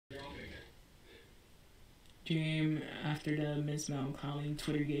Dream after the Miss Mountain Clown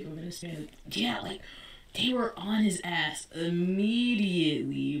Twitter gave him in a span. Yeah, like they were on his ass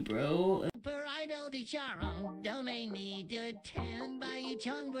immediately, bro. Paraido di Charo, donate me to attend by each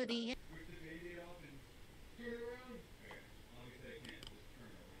tongue for the.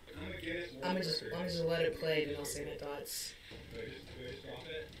 I'm just let it play, then I'll say my thoughts. Just drop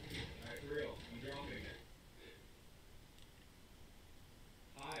it. Alright, for real. I'm dropping it.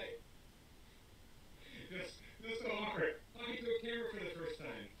 Hi. That's so hard. Talking to a camera for the first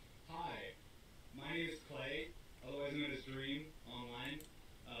time. Hi. My name is Clay, otherwise known as Dream, online.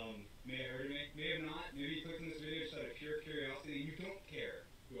 May have heard of me, may have not. Maybe you clicked on this video just out of pure curiosity. You don't care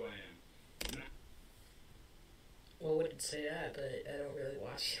who I am. Well, I wouldn't say that, but I don't really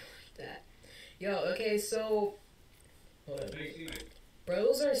watch like that. Yo, okay, so hold on.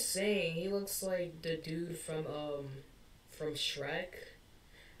 Bros are saying he looks like the dude from Shrek.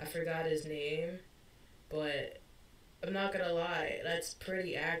 I forgot his name, but I'm not gonna lie, that's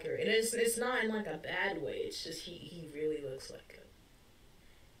pretty accurate. And it's not in like a bad way. It's just he really looks like him.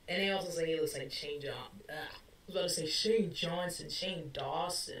 And they also say he looks like I was about to say Shane Johnson, Shane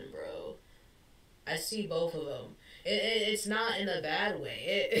Dawson, bro. I see both of them. It's not in a bad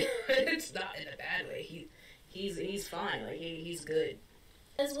way. It's not in a bad way. He's fine. Like he's good.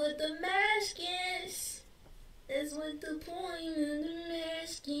 That's what the mask is. That's what the point of the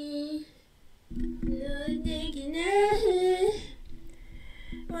mask is. No thinking that.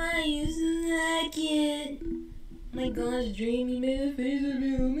 Why you so like it? My gosh, Dreamy made a face of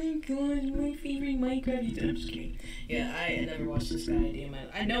it. Oh my gosh, my favorite Minecraft. I'm just kidding. Yeah, I never watched this guy a day in my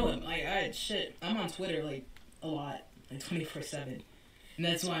life. I know him. I'm on Twitter like a lot, like 24/7, and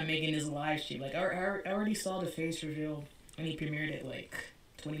that's why I'm making this live stream. Like I already saw the face reveal when he premiered it like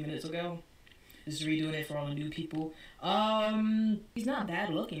 20 minutes ago. Just redoing it for all the new people. He's not bad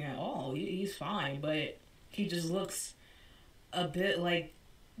looking at all. He's fine, but he just looks a bit like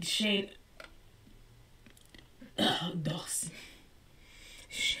Shane Dawson.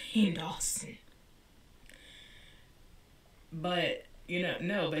 Shane Dawson. But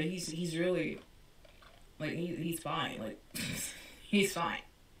but he's really like he's fine. Like he's fine.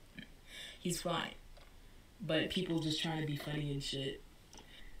 He's fine. But people just trying to be funny and shit.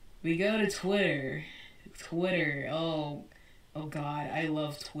 We go to Twitter. Twitter. Oh God, I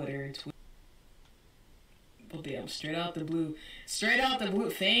love Twitter. Oh damn! Straight out the blue. Straight out the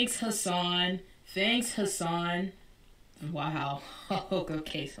blue. Thanks, Hassan. Thanks, Hassan. Wow.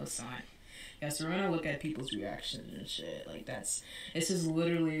 Okay, Hassan. Yeah, so we're gonna look at people's reactions and shit. Like this is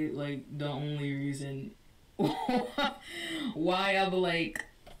literally like the only reason why I'm like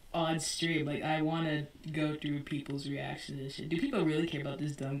on stream. Like I wanna go through people's reactions and shit. Do people really care about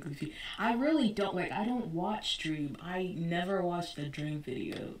this dumb goofy? I really don't. Like I don't watch Dream. I never watched a Dream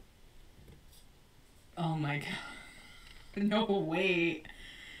video. Oh my god. No way.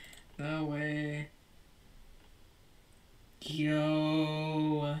 No way.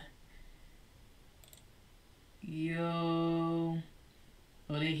 Yo.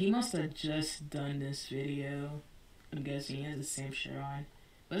 Oh, he must have just done this video. I'm guessing he has the same shirt on.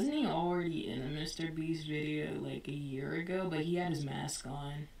 Wasn't he already in a Mr. Beast video like a year ago? But he had his mask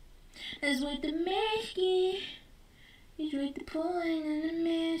on. That's what the mask is. He's what the point of the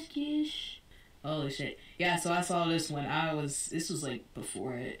mask is. Holy shit. Yeah, so I saw this one. This was like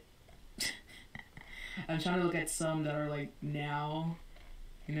before it. I'm trying to look at some that are like now.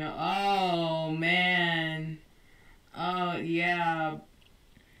 Oh man. Oh yeah.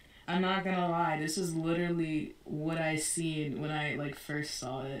 I'm not gonna lie, this is literally what I seen when I like first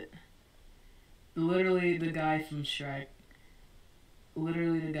saw it. Literally the guy from Shrek.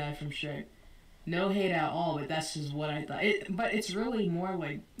 Literally the guy from Shrek. No hate at all, but that's just what I thought. But it's really more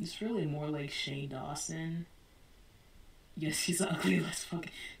like Shane Dawson. Yes, he's ugly. Let's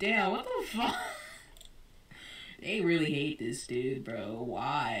fucking damn. What the fuck? They really hate this dude, bro.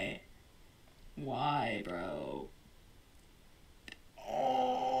 Why? Why, bro?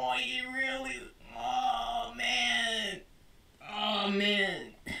 Oh, you really? Oh man. Oh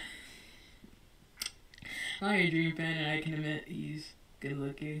man. I'm a Dream fan, and I can admit he's good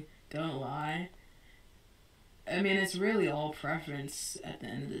looking. Don't lie. I mean, it's really all preference at the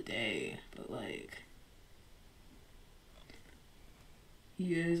end of the day, but like,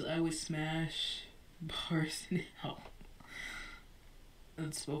 he is. I would smash bars in hell.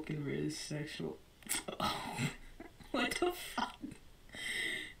 Unspoken riz sexual. Oh, what the fuck?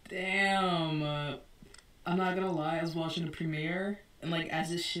 Damn. I'm not gonna lie. I was watching the premiere, and like as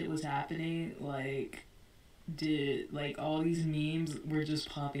this shit was happening, like all these memes were just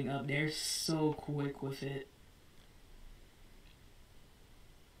popping up. They're so quick with it.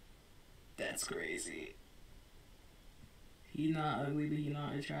 That's crazy. he's not ugly, but he's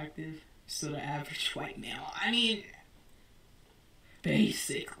not attractive. So the average white male. I mean,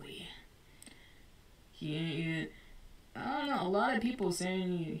 basically, he ain't. I don't know. A lot of people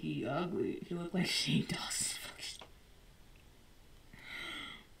saying he ugly. He look like Shane Dawson.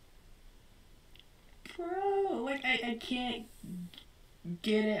 Bro, like I can't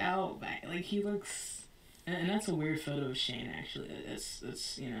get it out back. Like he looks, and that's a weird photo of Shane actually.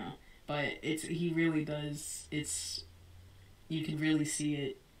 It's you know, but he really does. It's you can really see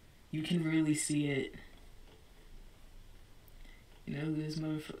it. You can really see it. You know who this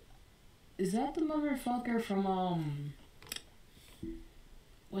motherfucker? Is that the motherfucker from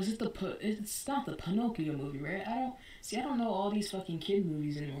Was it it's not the Pinocchio movie, right? I don't know all these fucking kid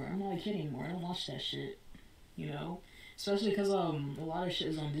movies anymore. I'm not a kid anymore. I don't watch that shit. You know? Especially because, a lot of shit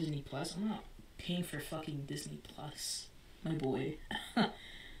is on Disney Plus. I'm not paying for fucking Disney Plus. My boy.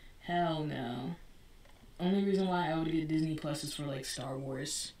 Hell no. Only reason why I would get Disney Plus is for, like, Star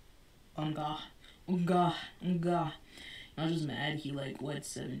Wars. Unga. I was just mad he, like,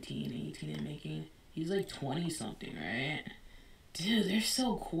 17, 18 and making. He's, like, 20-something, right? Dude, they're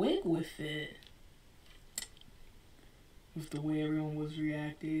so quick with it. With the way everyone was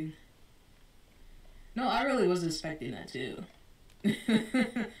reacting. No, I really was expecting that too.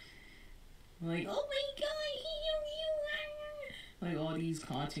 Like, oh my god, like all these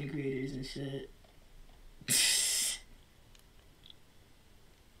content creators and shit.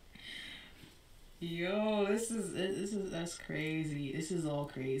 Yo, that's crazy. This is all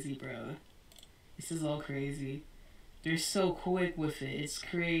crazy, bro. This is all crazy. They're so quick with it. It's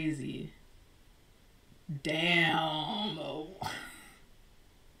crazy. Damn. Oh.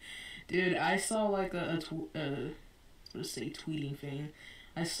 Dude, I saw like tweeting thing.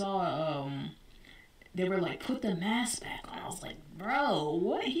 I saw they were like, put the mask back on. I was like, bro,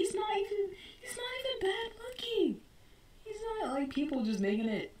 what? He's not even bad looking. He's not like people just making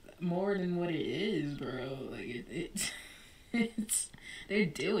it more than what it is, bro. Like it's they're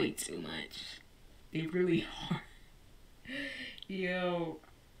doing too much. They really are. Yo.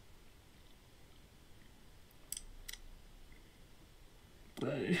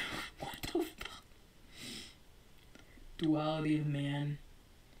 But what the fuck? Duality of man.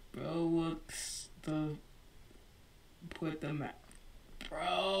 Bro looks the put the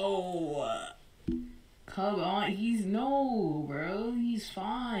bro. Come on, bro, he's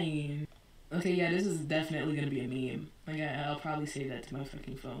fine. Okay, yeah, this is definitely gonna be a meme. Like I'll probably save that to my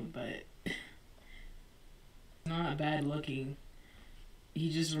fucking phone, but not bad looking. He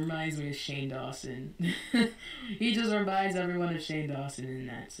just reminds me of Shane Dawson. He just reminds everyone of Shane Dawson, and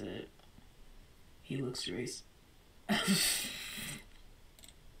that's it. He looks race.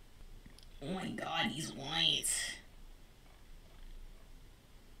 Oh my god, he's white.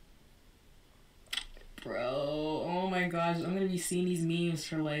 Bro, oh my gosh, I'm gonna be seeing these memes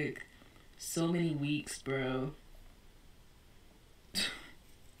for like so many weeks, bro. Oh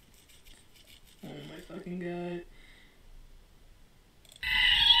my fucking god.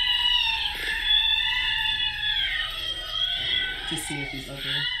 To see if he's okay.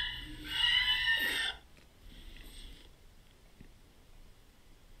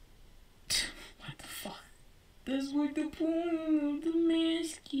 What the fuck? That's what the point of the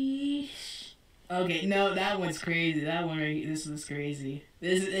mask is. Okay, no, that one's crazy. That one right, this is crazy.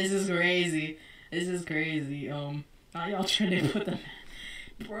 This is crazy. This is crazy. How y'all trying to put the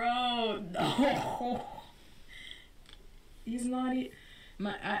bro, no. He's not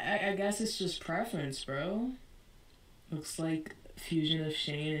I guess it's just preference, bro. Looks like fusion of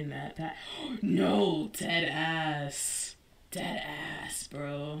Shane and Matt Pat. No, dead ass,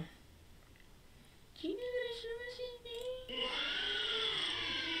 bro. You know that show us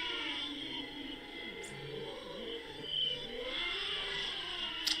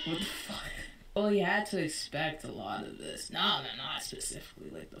What the fuck? Well, you had to expect a lot of this. No, not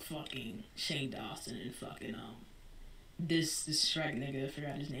specifically like the fucking Shane Dawson and fucking this Shrek nigga, I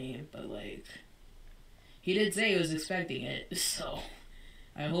forgot his name, but like he did say he was expecting it, so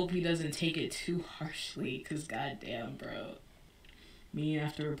I hope he doesn't take it too harshly, cause goddamn, bro. Me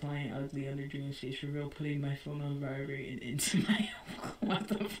after replying ugly under Dream's face reveal, putting my phone on vibrate and into my what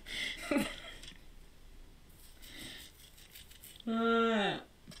the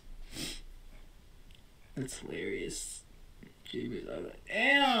That's hilarious.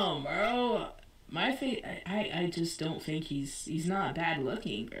 Damn, bro. My face, I just don't think he's not bad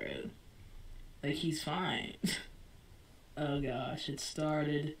looking, bro. Like, he's fine. Oh gosh, it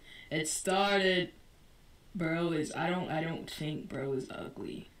started. Bro I don't think bro is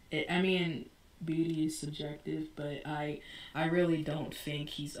ugly. I mean, beauty is subjective, but I really don't think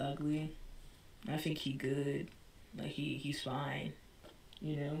he's ugly. I think he good. Like, he's fine,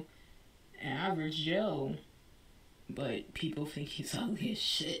 you know? Average Joe. But people think he's ugly as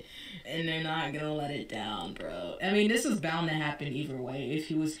shit, and they're not gonna let it down, bro. I mean, this is bound to happen either way. If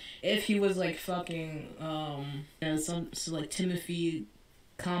he was like fucking, so like Timothy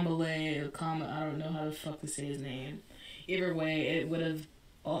Kamale, I don't know how the fuck to say his name. Either way, it would have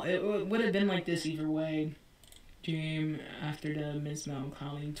been like this either way. Dream after the Miss Mountain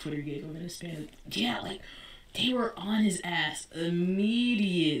Clowning Twitter gave him in a span. Yeah, like. They were on his ass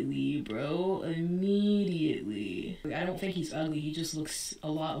immediately, bro. Immediately. I don't think he's ugly. He just looks a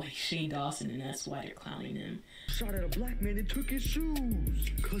lot like Shane Dawson, and that's why they're clowning him. Shot at a black man and took his shoes.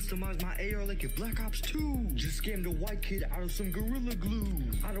 Customized my AR like a Black Ops 2. Just scammed a white kid out of some Gorilla Glue.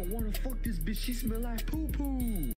 I don't wanna fuck this bitch, she smell like poo-poo.